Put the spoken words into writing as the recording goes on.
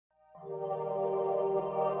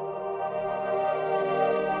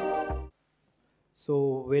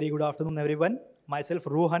So, very good afternoon, everyone. Myself,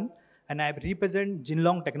 Rohan, and I represent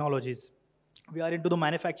Ginlong Technologies. We are into the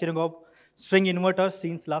manufacturing of string inverters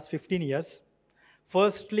since last 15 years.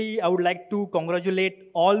 Firstly, I would like to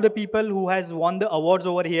congratulate all the people who has won the awards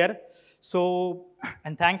over here. So,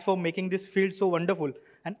 and thanks for making this field so wonderful.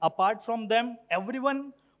 And apart from them,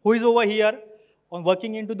 everyone who is over here on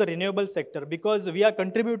working into the renewable sector, because we are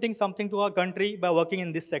contributing something to our country by working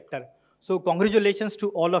in this sector. So, congratulations to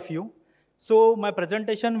all of you. So, my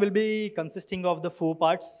presentation will be consisting of the 4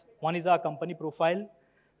 parts. One is our company profile,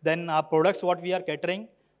 then our products, what we are catering,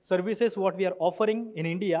 services, what we are offering in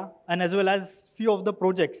India, and as well as few of the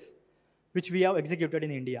projects which we have executed in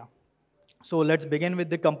India. So let's begin with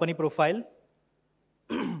the company profile.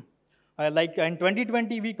 Like in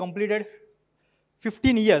 2020, we completed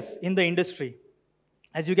 15 years in the industry.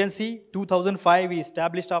 As you can see, 2005, we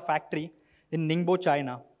established our factory in Ningbo,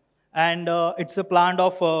 China. And it's a plant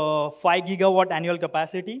of 5 gigawatt annual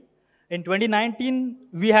capacity. In 2019,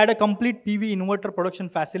 we had a complete PV inverter production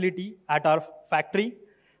facility at our factory.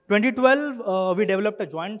 2012, we developed a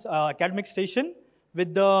joint academic station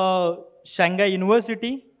with the Shanghai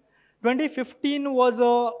University. 2015 was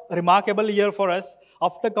a remarkable year for us.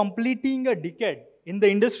 After completing a decade in the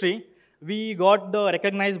industry, we got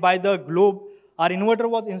recognized by the globe. Our inverter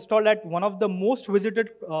was installed at one of the most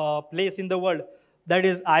visited place in the world, that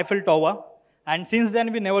is Eiffel Tower. And since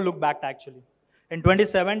then, we never looked back actually. In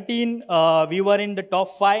 2017, we were in the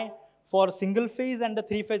top 5 for single phase and the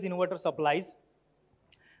 3-phase inverter supplies.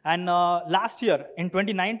 And last year, in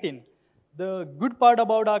 2019, the good part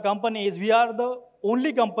about our company is we are the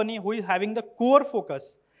only company who is having the core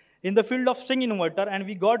focus in the field of string inverter, and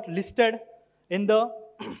we got listed in the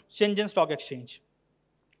Shenzhen Stock Exchange.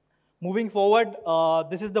 Moving forward,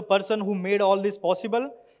 this is the person who made all this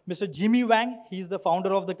possible, Mr. Jimmy Wang. He is the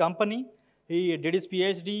founder of the company. He did his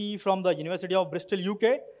PhD from the University of Bristol,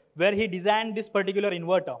 UK, where he designed this particular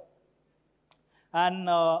inverter. And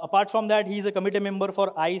apart from that, he is a committee member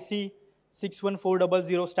for IEC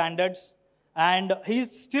 61400 standards. And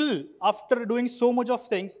he's still, after doing so much of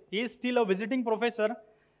things, he is still a visiting professor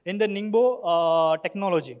in the Ningbo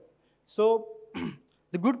technology. So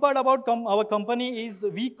the good part about our company is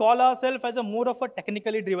we call ourselves as a more of a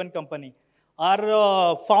technically driven company.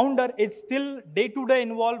 Our founder is still day-to-day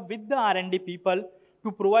involved with the R&D people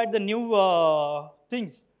to provide the new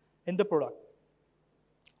things in the product.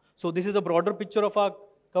 So this is a broader picture of our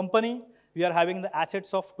company. We are having the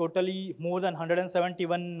assets of totally more than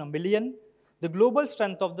 171 million. The global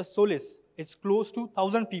strength of the Solis is close to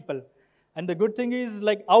 1,000 people. And the good thing is,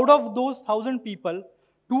 like, out of those 1,000 people,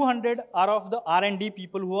 200 are of the R&D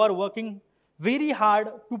people who are working very hard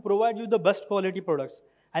to provide you the best quality products.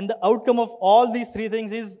 And the outcome of all these 3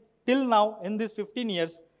 things is, till now, in these 15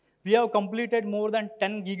 years, we have completed more than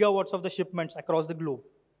 10 gigawatts of the shipments across the globe.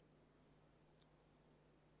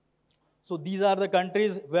 So these are the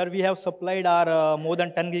countries where we have supplied our more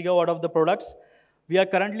than 10 gigawatt of the products. We are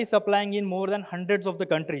currently supplying in more than hundreds of the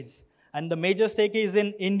countries. And the major stake is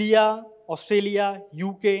in India, Australia,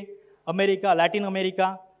 UK, America, Latin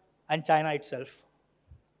America, and China itself.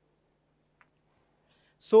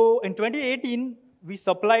 So in 2018, we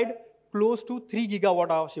supplied close to 3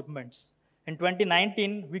 gigawatt hour shipments. In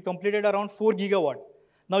 2019, we completed around 4 gigawatt.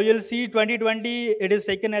 Now you'll see 2020, it is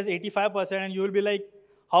taken as 85%, and you will be like,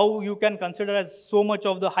 how you can consider as so much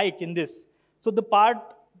of the hike in this? So the part,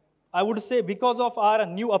 I would say, because of our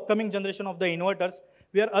new upcoming generation of the inverters,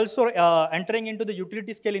 we are also entering into the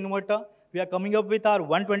utility scale inverter. We are coming up with our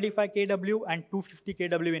 125 kW and 250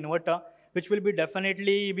 kW inverter, which will be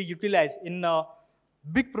definitely be utilized in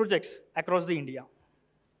big projects across the India.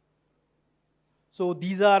 So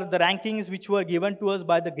these are the rankings which were given to us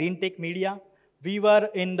by the Green Tech Media. We were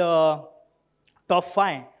in the top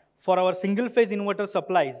 5 for our single phase inverter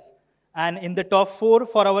supplies, and in the top 4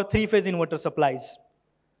 for our 3-phase inverter supplies.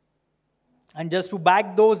 And just to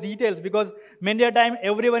back those details, because many a time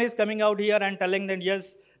everyone is coming out here and telling them,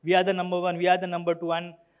 yes, we are the number 1, we are the number 2,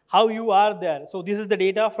 and how you are there. So this is the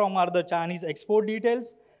data from the Chinese export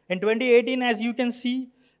details. In 2018, as you can see,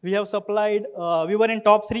 we have supplied, we were in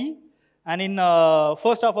top 3, and in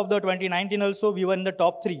first half of the 2019 also, we were in the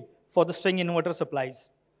top 3 for the string inverter supplies.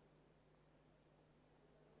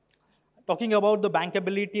 Talking about the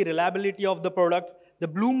bankability, reliability of the product, the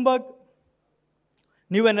Bloomberg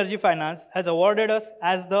New Energy Finance has awarded us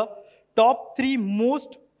as the top 3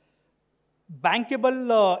 most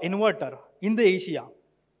bankable inverter in the Asia.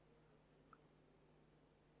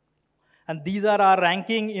 And these are our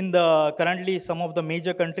ranking in the currently some of the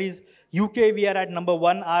major countries. UK, we are at number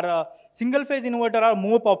 1. Our single phase inverter are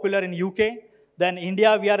more popular in UK. Then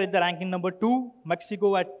India, we are at the ranking number 2,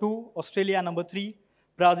 Mexico at 2, Australia number 3,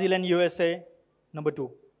 Brazil and USA number 2.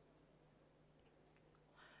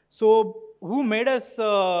 So who made us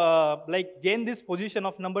gain this position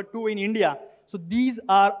of number 2 in India? So these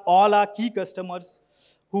are all our key customers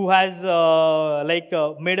who has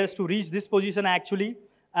made us to reach this position actually.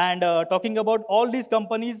 And talking about all these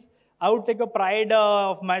companies, I would take a pride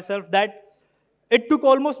of myself that it took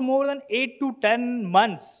almost more than 8 to 10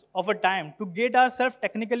 months of a time to get ourselves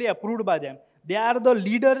technically approved by them. They are the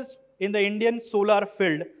leaders in the Indian solar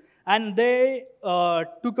field, and they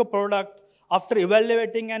took a product after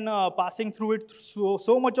evaluating and passing through it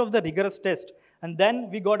so much of the rigorous test. And then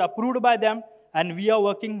we got approved by them, and we are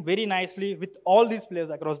working very nicely with all these players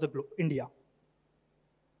across the globe, India.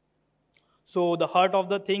 So the heart of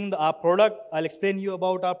the thing, our product, I'll explain you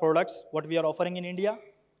about our products, what we are offering in India.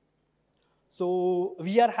 So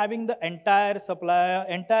we are having the entire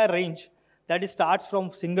range that starts from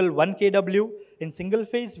single 1 kW. In single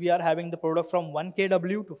phase, we are having the product from 1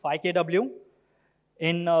 kW to 5 kW.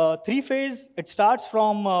 In 3 phase, it starts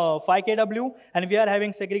from 5 kW, and we are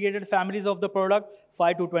having segregated families of the product,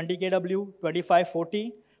 5 to 20 kW, 25,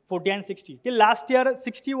 40, 40 and 60. Till last year,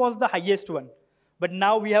 60 was the highest one. But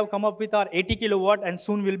now we have come up with our 80 kilowatt, and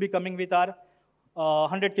soon we'll be coming with our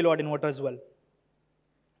 100 kilowatt inverter as well.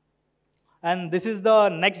 And this is the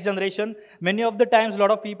next generation. Many of the times, a lot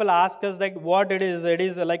of people ask us like what it is. It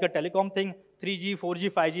is like a telecom thing, 3G,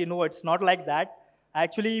 4G, 5G. No, it's not like that.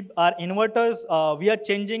 Actually, our inverters, we are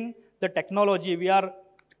changing the technology. We are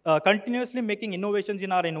continuously making innovations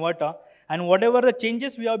in our inverter. And whatever the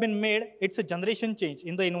changes we have been made, it's a generation change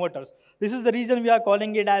in the inverters. This is the reason we are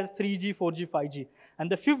calling it as 3G, 4G, 5G. And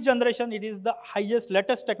the 5th generation, it is the highest,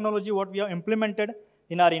 latest technology what we have implemented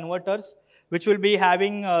in our inverters, which will be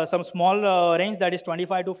having some small range that is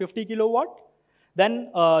 25 to 50 kilowatt. Then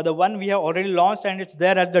the one we have already launched, and it's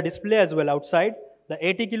there at the display as well outside, the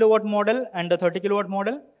 80 kilowatt model and the 30 kilowatt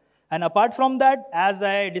model. And apart from that, as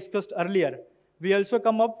I discussed earlier, we also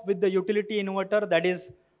come up with the utility inverter that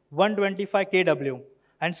is 125 kW.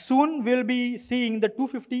 And soon we'll be seeing the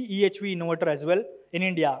 250 EHV inverter as well in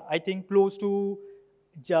India, I think close to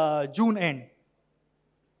June end.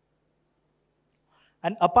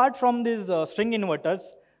 And apart from these string inverters,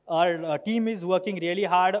 our team is working really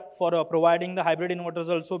hard for providing the hybrid inverters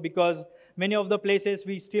also, because many of the places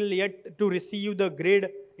we still yet to receive the grid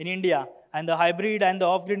in India, and the hybrid and the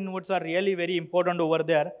off-grid inverters are really very important over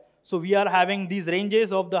there. So we are having these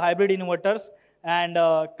ranges of the hybrid inverters, and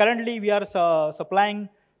currently we are supplying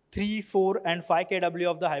 3, 4 and 5 kW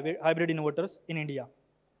of the hybrid inverters in India.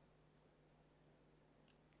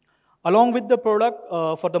 Along with the product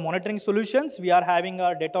for the monitoring solutions, we are having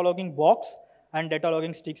a data logging box and data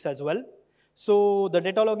logging sticks as well. So the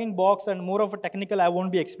data logging box, and more of a technical I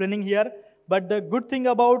won't be explaining here, but the good thing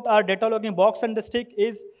about our data logging box and the stick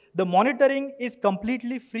is the monitoring is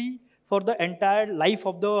completely free for the entire life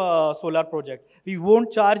of the solar project. We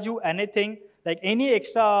won't charge you anything, like any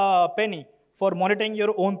extra penny for monitoring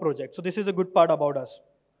your own project. So this is a good part about us.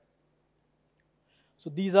 So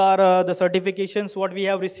these are the certifications what we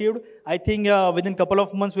have received. I think within a couple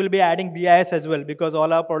of months we'll be adding BIS as well, because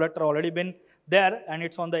all our products are already been there and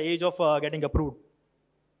it's on the edge of getting approved.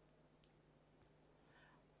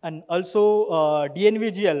 And also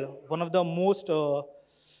DNVGL, one of the most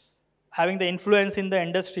having the influence in the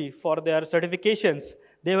industry for their certifications,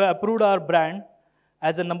 they have approved our brand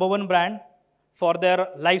as a #1 brand for their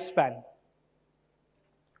lifespan.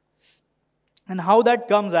 And how that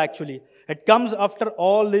comes actually? It comes after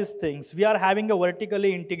all these things. We are having a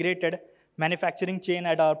vertically integrated manufacturing chain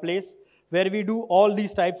at our place where we do all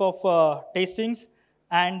these types of tastings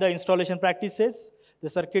and the installation practices, the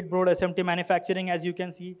circuit board SMT manufacturing, as you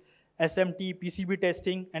can see, SMT, PCB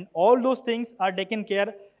testing, and all those things are taken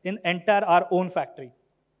care in entire our own factory.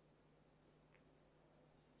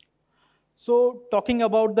 So talking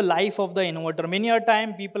about the life of the inverter, many a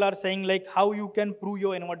time people are saying like how you can prove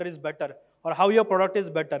your inverter is better or how your product is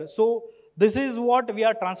better. So this is what we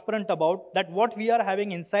are transparent about, that what we are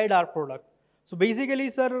having inside our product. So basically,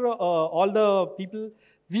 sir, all the people,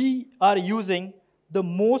 we are using the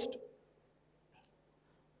most,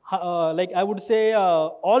 like I would say,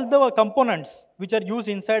 all the components which are used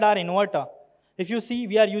inside our inverter. If you see,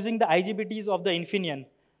 we are using the IGBTs of the Infineon.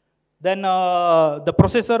 Then the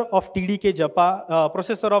processor of TDK Japan,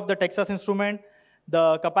 processor of the Texas Instrument,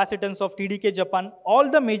 the capacitance of TDK Japan, all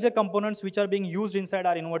the major components which are being used inside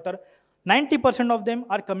our inverter, 90% of them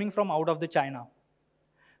are coming from out of the China.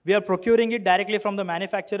 We are procuring it directly from the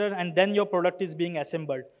manufacturer, and then your product is being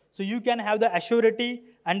assembled. So you can have the assurity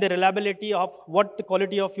and the reliability of what the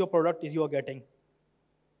quality of your product is you are getting.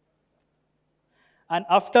 And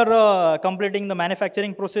after completing the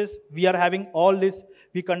manufacturing process, we are having all this,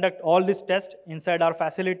 we conduct all this test inside our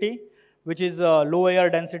facility, which is low air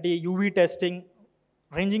density, UV testing,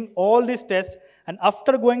 ranging all these tests. And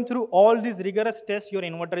after going through all these rigorous tests, your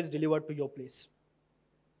inverter is delivered to your place.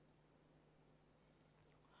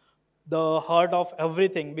 The heart of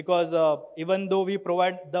everything, because even though we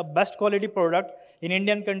provide the best quality product, in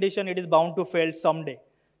Indian condition, it is bound to fail someday.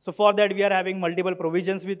 So for that, we are having multiple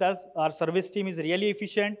provisions with us. Our service team is really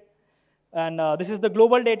efficient. And this is the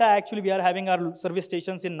global data. Actually, we are having our service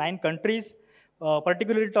stations in 9 countries.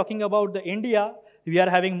 Particularly talking about the India, we are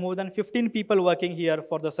having more than 15 people working here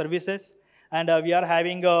for the services. And we are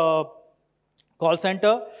having a call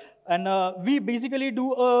center. And we basically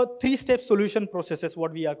do a 3-step solution processes,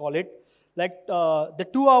 what we call it. Like the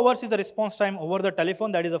 2 hours is the response time over the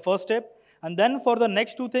telephone. That is the first step. And then for the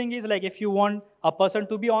next 2 things is like if you want a person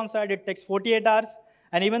to be on site, it takes 48 hours.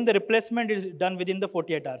 And even the replacement is done within the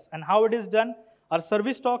 48 hours. And how it is done? Our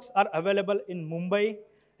service stocks are available in Mumbai,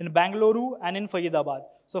 in Bangalore, and in Faridabad.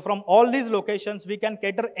 So from all these locations, we can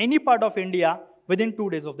cater any part of India within 2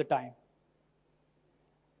 days of the time.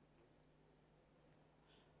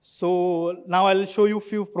 So now I'll show you a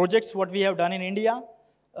few projects what we have done in India.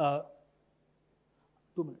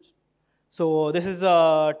 2 minutes. So this is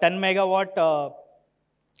a 10 megawatt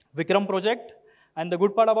Vikram project. And the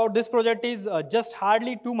good part about this project is just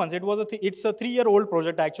hardly 2 months. It's a 3-year-old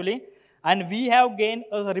project actually. And we have gained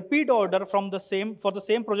a repeat order from the same, for the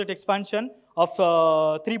same project expansion of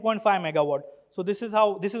 3.5 megawatt. So this is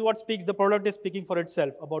what speaks, the product is speaking for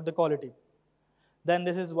itself about the quality. Then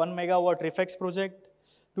this is 1 megawatt Reflex project,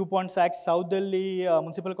 2.6 South Delhi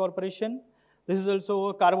Municipal Corporation. This is also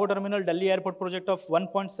a cargo terminal Delhi Airport project of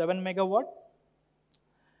 1.7 megawatt.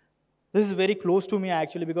 This is very close to me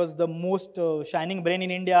actually because the most shining brain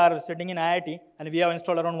in India are sitting in IIT and we have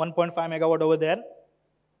installed around 1.5 megawatt over there.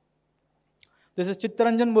 This is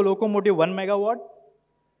Chittaranjan locomotive 1 megawatt.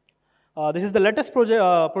 This is the latest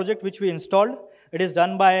project which we installed. It is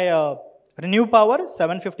done by Renew Power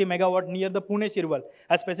 750 megawatt near the Pune Shirwal.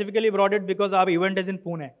 I specifically brought it because our event is in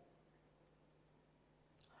Pune.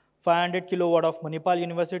 500 kilowatt of Manipal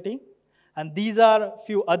University. And these are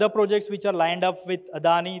few other projects which are lined up with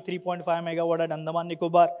Adani 3.5 megawatt at Andaman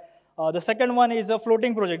Nicobar. The second one is a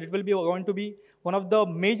floating project. It will be going to be one of the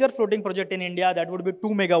major floating project in India that would be 2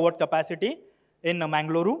 megawatt capacity in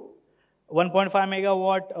Mangaluru. 1.5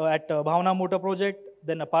 megawatt at Bhavna Motor project.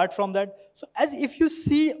 Then apart from that, so as if you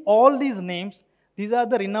see all these names, these are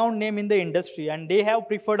the renowned name in the industry and they have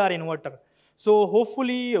preferred our inverter. So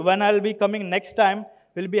hopefully when I'll be coming next time,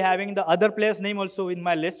 we'll be having the other players' name also in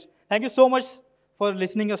my list. Thank you so much for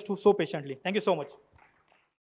listening us to so patiently. Thank you so much.